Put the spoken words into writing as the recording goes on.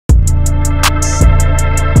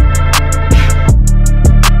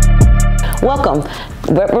Welcome.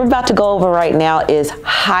 What we're about to go over right now is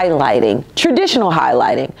highlighting, traditional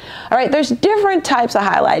highlighting. All right, there's different types of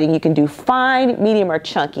highlighting. You can do fine, medium, or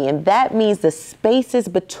chunky, and that means the spaces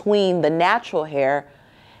between the natural hair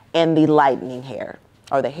and the lightening hair,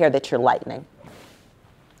 or the hair that you're lightening.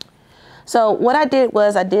 So what I did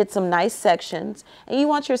was I did some nice sections, and you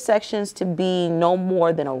want your sections to be no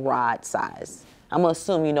more than a rod size. I'm gonna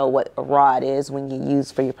assume you know what a rod is when you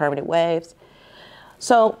use for your permanent waves.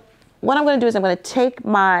 So what I'm going to do is I'm going to take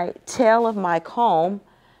my tail of my comb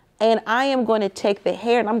and I am going to take the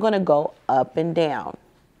hair and I'm going to go up and down.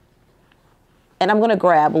 And I'm going to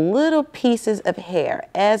grab little pieces of hair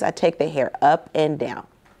as I take the hair up and down.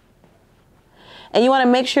 And you want to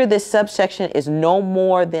make sure this subsection is no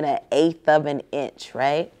more than 1/8 of an inch,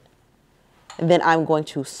 right? And then I'm going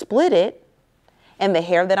to split it, and the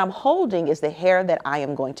hair that I'm holding is the hair that I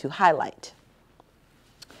am going to highlight.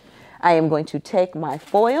 I am going to take my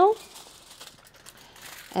foil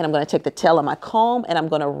and I'm going to take the tail of my comb and I'm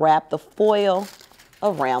going to wrap the foil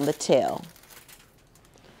around the tail.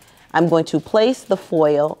 I'm going to place the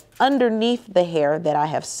foil underneath the hair that I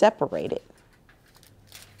have separated.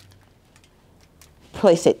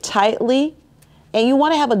 Place it tightly, and you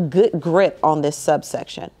want to have a good grip on this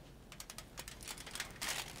subsection.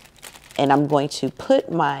 And I'm going to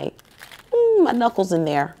put my knuckles in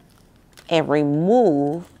there and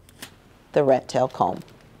remove the rat tail comb.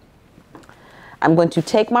 I'm going to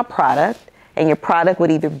take my product, and your product would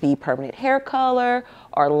either be permanent hair color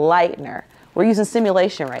or lightener. We're using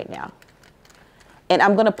simulation right now. And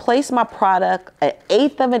I'm going to place my product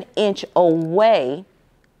 1/8 of an inch away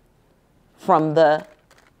from the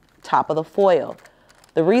top of the foil.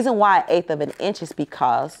 The reason why 1/8 of an inch is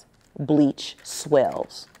because bleach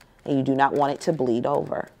swells, and you do not want it to bleed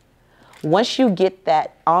over. Once you get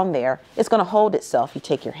that on there, it's going to hold itself. You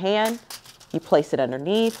take your hand, you place it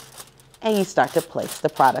underneath, and you start to place the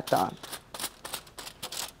product on.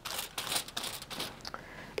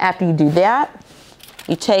 After you do that,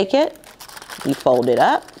 you take it, you fold it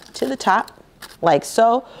up to the top, like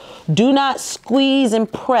so. Do not squeeze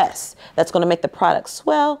and press. That's going to make the product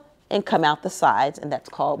swell and come out the sides, and that's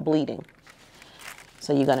called bleeding.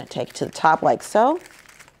 So you're going to take it to the top like so,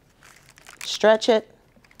 stretch it,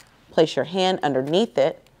 place your hand underneath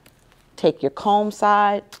it, take your comb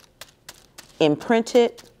side, imprint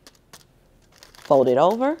it, fold it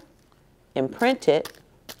over, imprint it,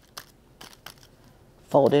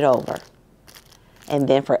 fold it over. And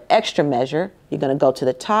then for extra measure, you're going to go to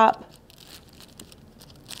the top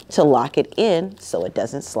to lock it in so it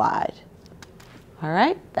doesn't slide. All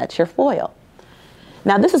right, that's your foil.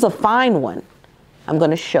 Now this is a fine one. I'm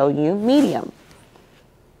going to show you medium.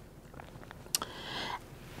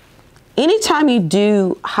 Anytime you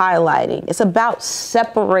do highlighting, it's about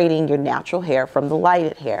separating your natural hair from the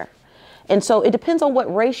lighted hair. And so it depends on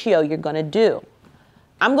what ratio you're going to do.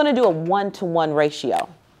 I'm going to do a 1-to-1 ratio.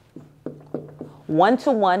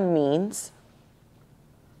 1-to-1 means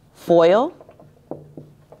foil,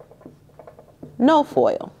 no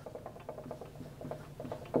foil,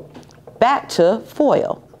 back to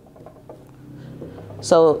foil.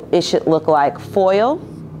 So it should look like foil,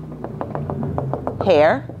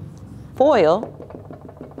 hair, foil,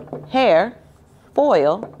 hair,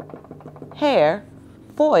 foil, hair,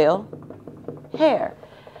 foil, hair.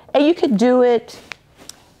 And you could do it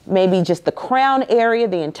maybe just the crown area,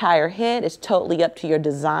 the entire head. Is totally up to your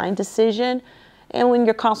design decision and when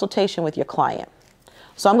your consultation with your client.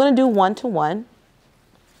 So I'm going to do 1-to-1.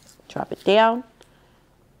 Drop it down.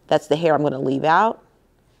 That's the hair I'm going to leave out.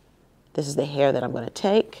 This is the hair that I'm going to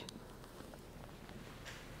take.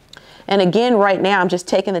 And again, right now, I'm just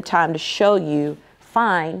taking the time to show you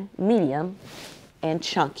fine, medium, and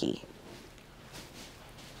chunky.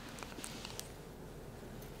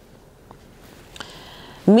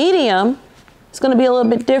 Medium is going to be a little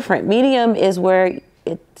bit different. Medium is where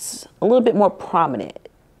it's a little bit more prominent.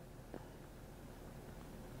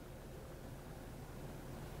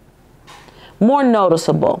 More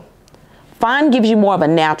noticeable. Fine gives you more of a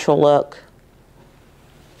natural look.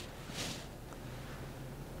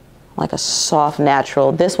 Like a soft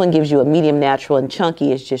natural. This one gives you a medium natural, and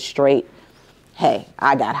chunky is just straight, hey,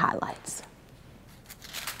 I got highlights.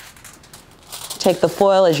 Take the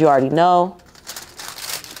foil, as you already know,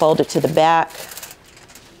 fold it to the back,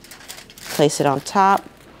 place it on top,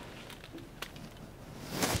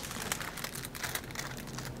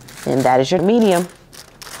 and that is your medium.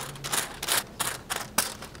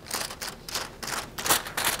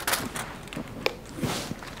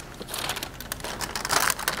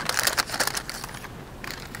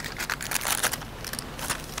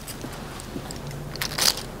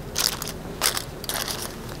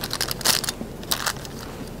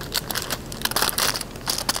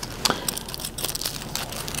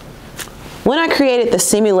 When I created the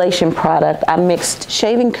simulation product, I mixed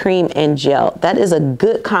shaving cream and gel. That is a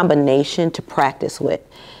good combination to practice with.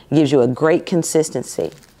 It gives you a great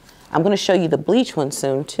consistency. I'm going to show you the bleach one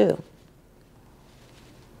soon too.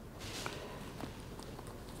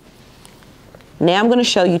 Now I'm going to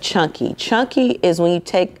show you chunky. Chunky is when you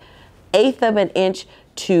take a half of an inch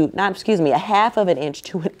to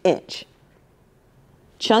an inch.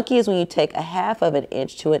 Chunky is when you take a half of an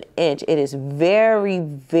inch to an inch. It is very,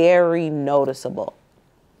 very noticeable.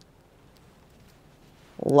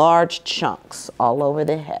 Large chunks all over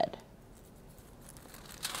the head.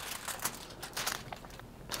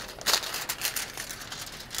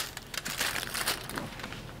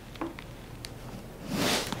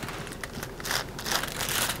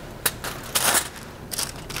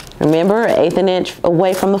 Remember, 1/8 an inch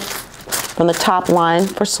away from the top line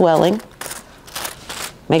for swelling.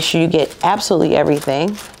 Make sure you get absolutely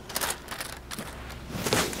everything.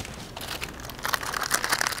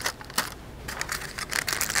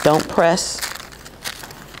 Don't press.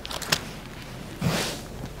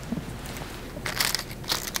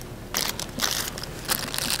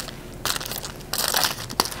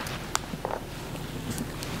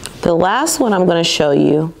 The last one I'm going to show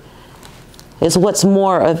you is what's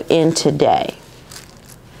more of in today.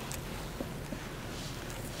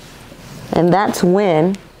 And that's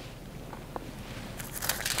when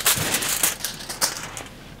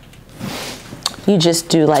you just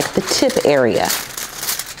do like the tip area,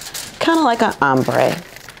 kind of like an ombre.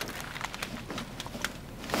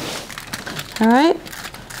 All right,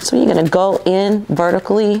 so you're gonna go in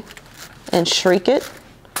vertically and shrink it,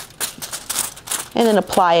 and then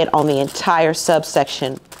apply it on the entire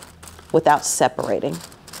subsection without separating.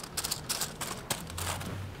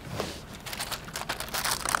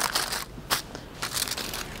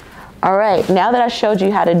 All right, now that I showed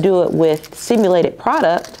you how to do it with simulated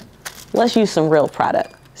product, let's use some real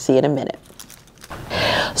product. See you in a minute.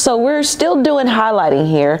 So we're still doing highlighting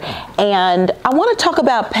here, and I want to talk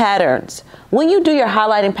about patterns. When you do your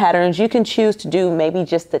highlighting patterns, you can choose to do maybe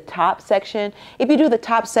just the top section. If you do the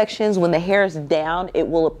top sections, when the hair is down, it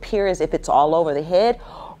will appear as if it's all over the head,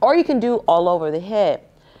 or you can do all over the head.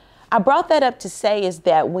 I brought that up to say is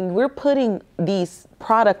that when we're putting these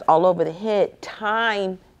product all over the head,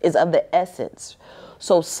 time is of the essence.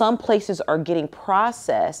 So some places are getting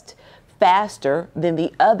processed faster than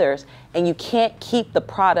the others, and you can't keep the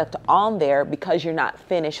product on there because you're not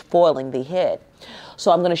finished foiling the head.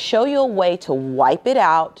 So I'm going to show you a way to wipe it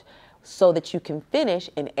out so that you can finish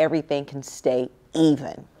and everything can stay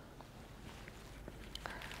even.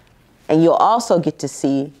 And you'll also get to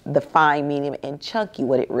see the fine, medium, and chunky,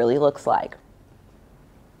 what it really looks like.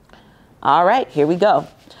 All right, here we go.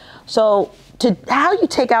 So how you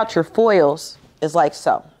take out your foils is like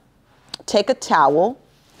so. Take a towel,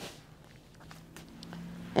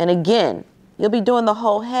 and again, you'll be doing the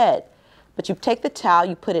whole head, but you take the towel,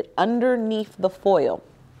 you put it underneath the foil.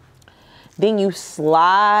 Then you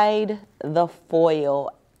slide the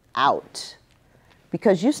foil out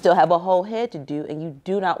because you still have a whole head to do, and you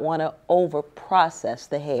do not want to over process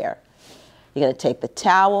the hair. You're going to take the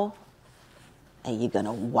towel and you're going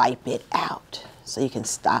to wipe it out so you can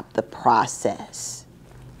stop the process.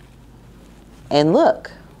 And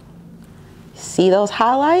look, see those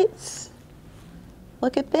highlights?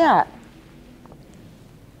 Look at that.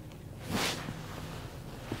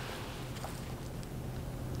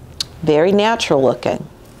 Very natural looking.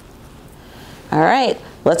 All right,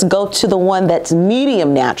 let's go to the one that's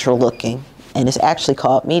medium natural looking, and it's actually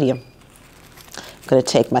called medium. I'm going to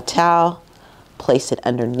take my towel, place it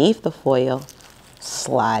underneath the foil,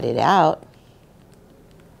 slide it out,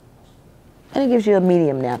 and it gives you a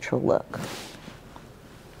medium natural look.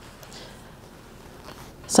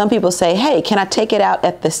 Some people say, hey, can I take it out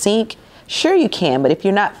at the sink? Sure you can, but if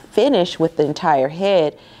you're not finished with the entire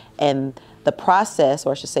head and the process,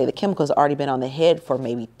 or I should say the chemical has already been on the head for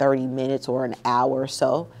maybe 30 minutes or an hour or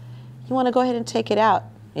so, you want to go ahead and take it out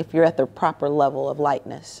if you're at the proper level of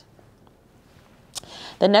lightness.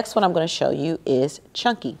 The next one I'm going to show you is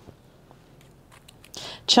chunky.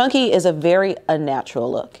 Chunky is a very unnatural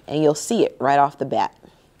look, and you'll see it right off the bat.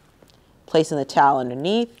 Placing the towel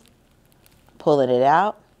underneath, pulling it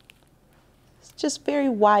out. It's just very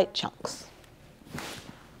wide chunks.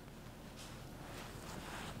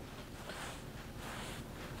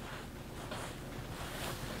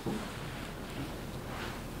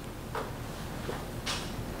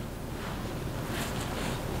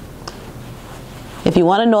 If you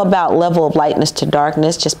want to know about level of lightness to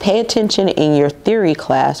darkness, just pay attention in your theory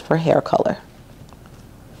class for hair color.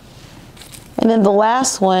 And then the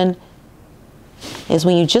last one is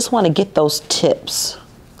when you just want to get those tips.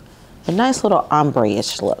 a nice little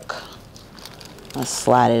ombre-ish look. Let's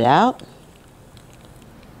slide it out.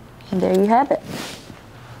 And there you have it.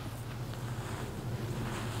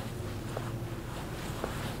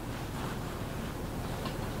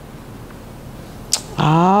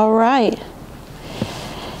 All right.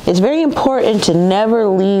 It's very important to never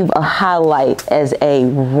leave a highlight as a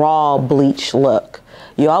raw bleach look.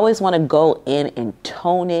 You always want to go in and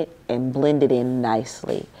tone it and blend it in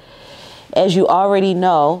nicely. As you already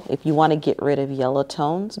know, if you want to get rid of yellow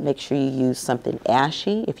tones, make sure you use something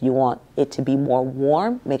ashy. If you want it to be more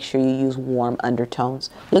warm, make sure you use warm undertones.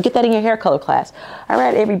 You'll get that in your hair color class. All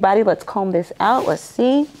right, everybody, let's comb this out. Let's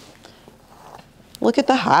see. Look at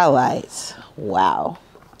the highlights. Wow.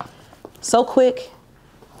 So quick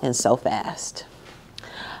and so fast.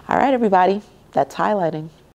 All right, everybody, that's highlighting.